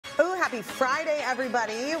Happy Friday,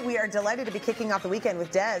 everybody. We are delighted to be kicking off the weekend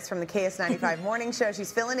with Des from the KS95 Morning Show.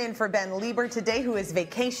 She's filling in for Ben Lieber today, who is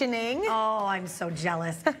vacationing. Oh, I'm so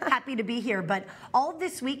jealous. Happy to be here. But all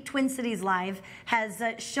this week, Twin Cities Live has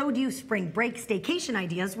showed you spring break staycation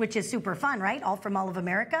ideas, which is super fun, right? All from all of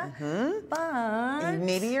America. But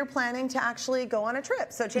maybe you're planning to actually go on a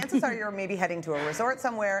trip. So chances are you're maybe heading to a resort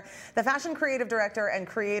somewhere. The fashion creative director and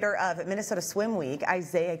creator of Minnesota Swim Week,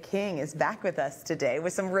 Isaiah King, is back with us today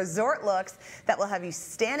with some resort looks that will have you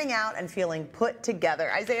standing out and feeling put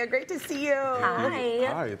together. Isaiah, great to see you. Hi.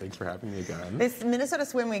 Hi, thanks for having me again. This Minnesota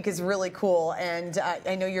Swim Week is really cool, and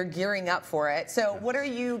I know you're gearing up for it. So what are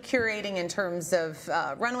you curating in terms of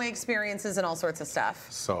runway experiences and all sorts of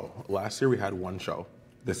stuff? So last year we had one show.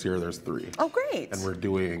 This year there's 3. Oh, great. And we're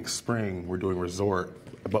doing spring, we're doing resort,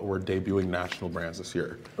 but we're debuting national brands this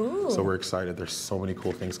year. Ooh. So we're excited. There's so many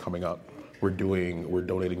cool things coming up. We're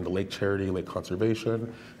donating to lake charity, lake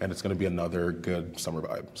conservation, and it's going to be another good summer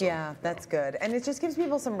vibe. So. Yeah, that's good. And it just gives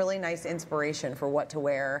people some really nice inspiration for what to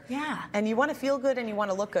wear. Yeah. And you want to feel good and you want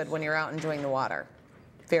to look good when you're out enjoying the water.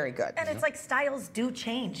 Very good. And it's like styles do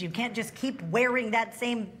change. You can't just keep wearing that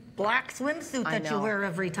same black swimsuit that you wear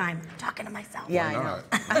every time. I'm talking to myself. Yeah, I know.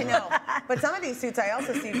 I know. But some of these suits, I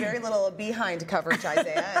also see very little behind coverage,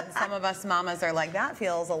 Isaiah. And some of us mamas are like, that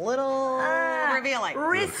feels a little revealing.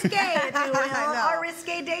 Risque, if you will. I know. Our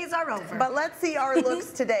risque days are over. But let's see our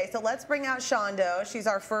looks today. So let's bring out Shondo. She's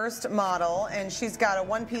our first model, and she's got a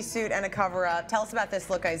one-piece suit and a cover-up. Tell us about this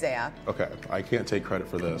look, Isaiah. Okay, I can't take credit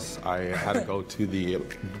for this. I had to go to the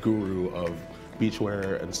guru of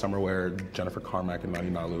beachwear and summerwear, Jennifer Carmack and Nani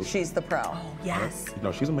Nalu. She's the pro. Oh, yes.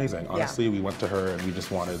 No, she's amazing. Honestly, we went to her and we just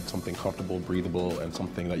wanted something comfortable, breathable, and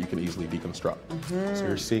something that you can easily deconstruct. So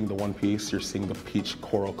you're seeing the one piece, you're seeing the peach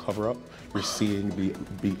coral cover-up, you're seeing the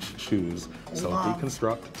beach shoes. So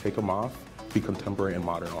deconstruct, take them off, be contemporary and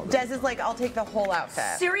modern all day. Des is like, I'll take the whole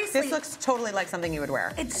outfit. Seriously. This looks totally like something you would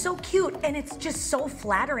wear. It's so cute, and it's just so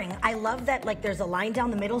flattering. I love that, like, there's a line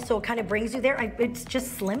down the middle, so it kind of brings you there. It's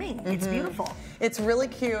just slimming. It's beautiful. It's really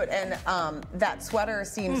cute, and that sweater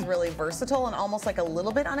seems really versatile and almost like a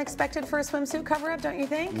little bit unexpected for a swimsuit cover-up, don't you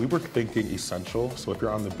think? We were thinking essential, so if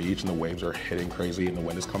you're on the beach and the waves are hitting crazy and the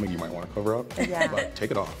wind is coming, you might want to cover up. Yeah. But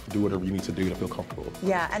take it off. Do whatever you need to do to feel comfortable.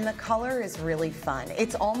 Yeah, and the color is really fun.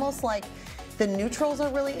 It's almost like the neutrals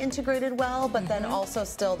are really integrated well, but then also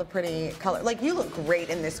still the pretty color. Like, you look great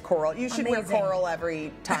in this coral. You should wear coral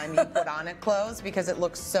every time you put on it clothes because it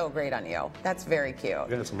looks so great on you. That's very cute.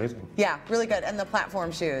 Yeah, it's amazing. Yeah, really good. And the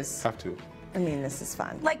platform shoes. Have to. I mean, this is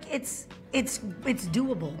fun. Like, it's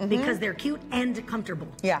doable because they're cute and comfortable.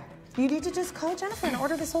 Yeah. You need to just call Jennifer and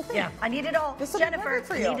order this whole thing. Yeah, I need it all. This will Jennifer, be perfect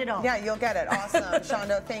for you. I need it all. Yeah, you'll get it. Awesome.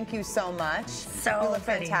 Shondo, thank you so much. So you look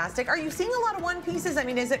pretty. fantastic. Are you seeing a lot of one pieces? I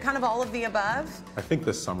mean, is it kind of all of the above? I think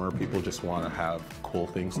this summer people just want to have cool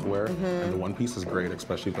things to wear, and the one piece is great,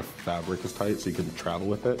 especially if the fabric is tight, so you can travel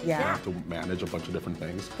with it. Yeah. You don't have to manage a bunch of different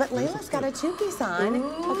things. But Layla's got a two-piece on.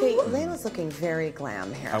 Okay, Layla's looking very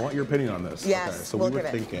glam here. I want your opinion on this. Yes, okay, so we'll we were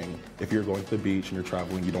give it. thinking, if you're going to the beach and you're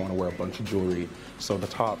traveling, you don't want to wear a bunch of jewelry. So the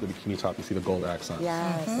top, the bikini top, you see the gold accent.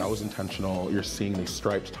 Yes. That was intentional. You're seeing the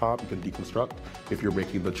striped top, you can deconstruct. If you're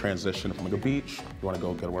making the transition from like a beach, you want to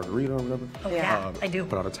go get a margarita or whatever. Oh, yeah, I do.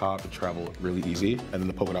 Put on a top to travel really easy, and then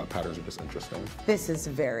the polka dot patterns are just interesting. This is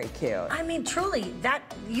very cute. I mean, truly, that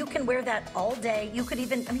you can wear that all day. You could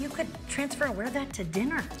even, I mean, you could transfer and wear that to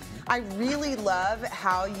dinner. I really love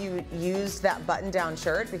how you used that button-down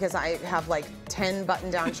shirt because I have like 10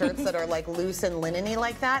 button-down shirts that are like loose and linen-y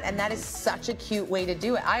like that, and that is such a cute way to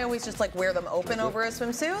do it. I always just like wear them open over a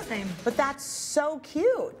swimsuit, Same. but that's so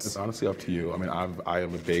cute. It's honestly up to you. I mean, I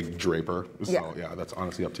am a big draper, so yeah, that's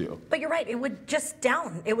honestly up to you. But you're right, it would just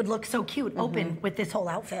down. It would look so cute open with this whole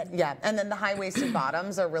outfit. Yeah, and then the high-waisted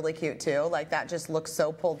bottoms are really cute too. Like that just looks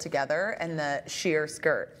so pulled together, and the sheer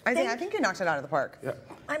skirt. I think you knocked it out of the park. Yeah.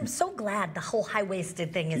 I'm so glad the whole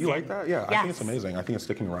high-waisted thing is You in. like that? Yeah, Yes. I think it's amazing. I think it's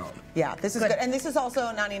sticking around. Yeah, this is good. And this is also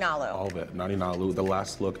Nani Nalu. All of it. Nani Nalu. The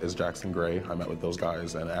last look is Jackson Gray. I met with those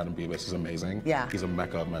guys, and Adam Beavis is amazing. Yeah. He's a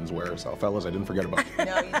mecca of menswear. So, fellas, I didn't forget about you.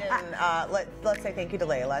 No, you didn't. Let's say thank you to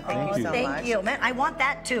Layla. Thank you so much. Thank you, man. I want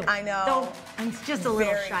that too. I know. Though I'm just a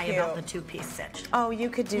little Very shy cute. about the two-piece cinch. Oh, you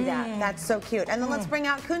could do that. That's so cute. And then let's bring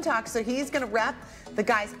out Kuntak. So he's going to rep the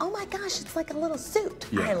guys. Oh my gosh, it's like a little suit.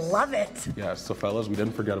 Yes. I love it. Yes, so fellas, we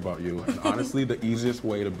didn't forget about you. And honestly, the easiest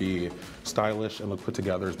way to be stylish and look put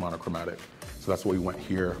together is monochromatic. So that's what we went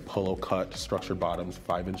here. Polo cut, structured bottoms,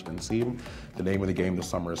 5-inch inseam. The name of the game this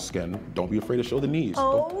summer is skin. Don't be afraid to show the knees.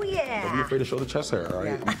 Oh, yeah. Don't be afraid to show the chest hair, all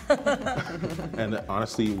right? Yeah. And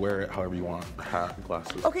honestly, wear it however you want. Hat,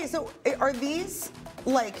 glasses. Okay, so are these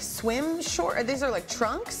like swim short? These are like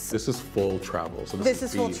trunks? This is full travel. So This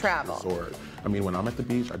is full beach, travel. Resort. I mean, when I'm at the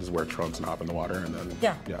beach, I just wear trunks and hop in the water and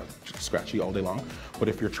then, scratchy all day long. But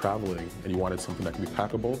if you're traveling and you wanted something that can be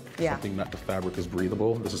packable, something that the fabric is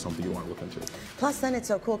breathable, this is something you want to look into. Plus, then it's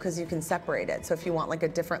so cool because you can separate it. So if you want like a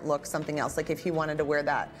different look, something else, like if you wanted to wear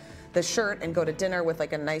the shirt and go to dinner with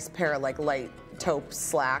like a nice pair of like light taupe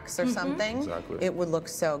slacks or something, Exactly. it would look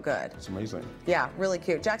so good. It's amazing. Yeah, really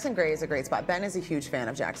cute. Jackson Gray is a great spot. Ben is a huge fan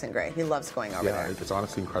of Jackson Gray. He loves going over there. Yeah, it's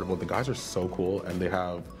honestly incredible. The guys are so cool, and they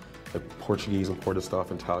have like Portuguese imported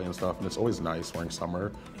stuff, Italian stuff, and it's always nice wearing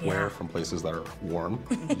summer wear from places that are warm.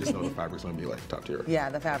 You just know the fabric's gonna be like top tier. Yeah,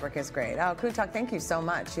 the fabric is great. Oh, Kutak, thank you so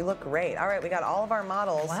much. You look great. All right, we got all of our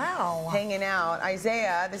models hanging out.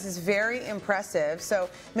 Isaiah, this is very impressive. So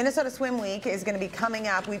Minnesota Swim Week is gonna be coming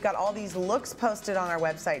up. We've got all these looks posted on our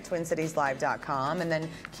website, twincitieslive.com, and then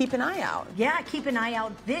keep an eye out. Yeah, keep an eye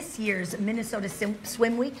out this year's Minnesota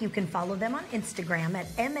Swim Week. You can follow them on Instagram at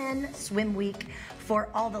MN Swim Week for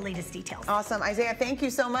all the latest details. Awesome. Isaiah, thank you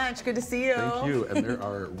so much. Good to see you. Thank you. And there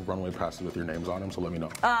are runway passes with your names on them, so let me know.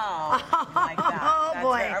 Oh, like that. Oh,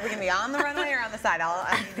 boy. Are we going to be on the runway or on the side?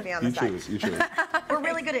 I need to be on the side. You choose. We're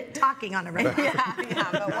really good at talking on a runway. Yeah,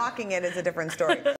 but walking it is a different story.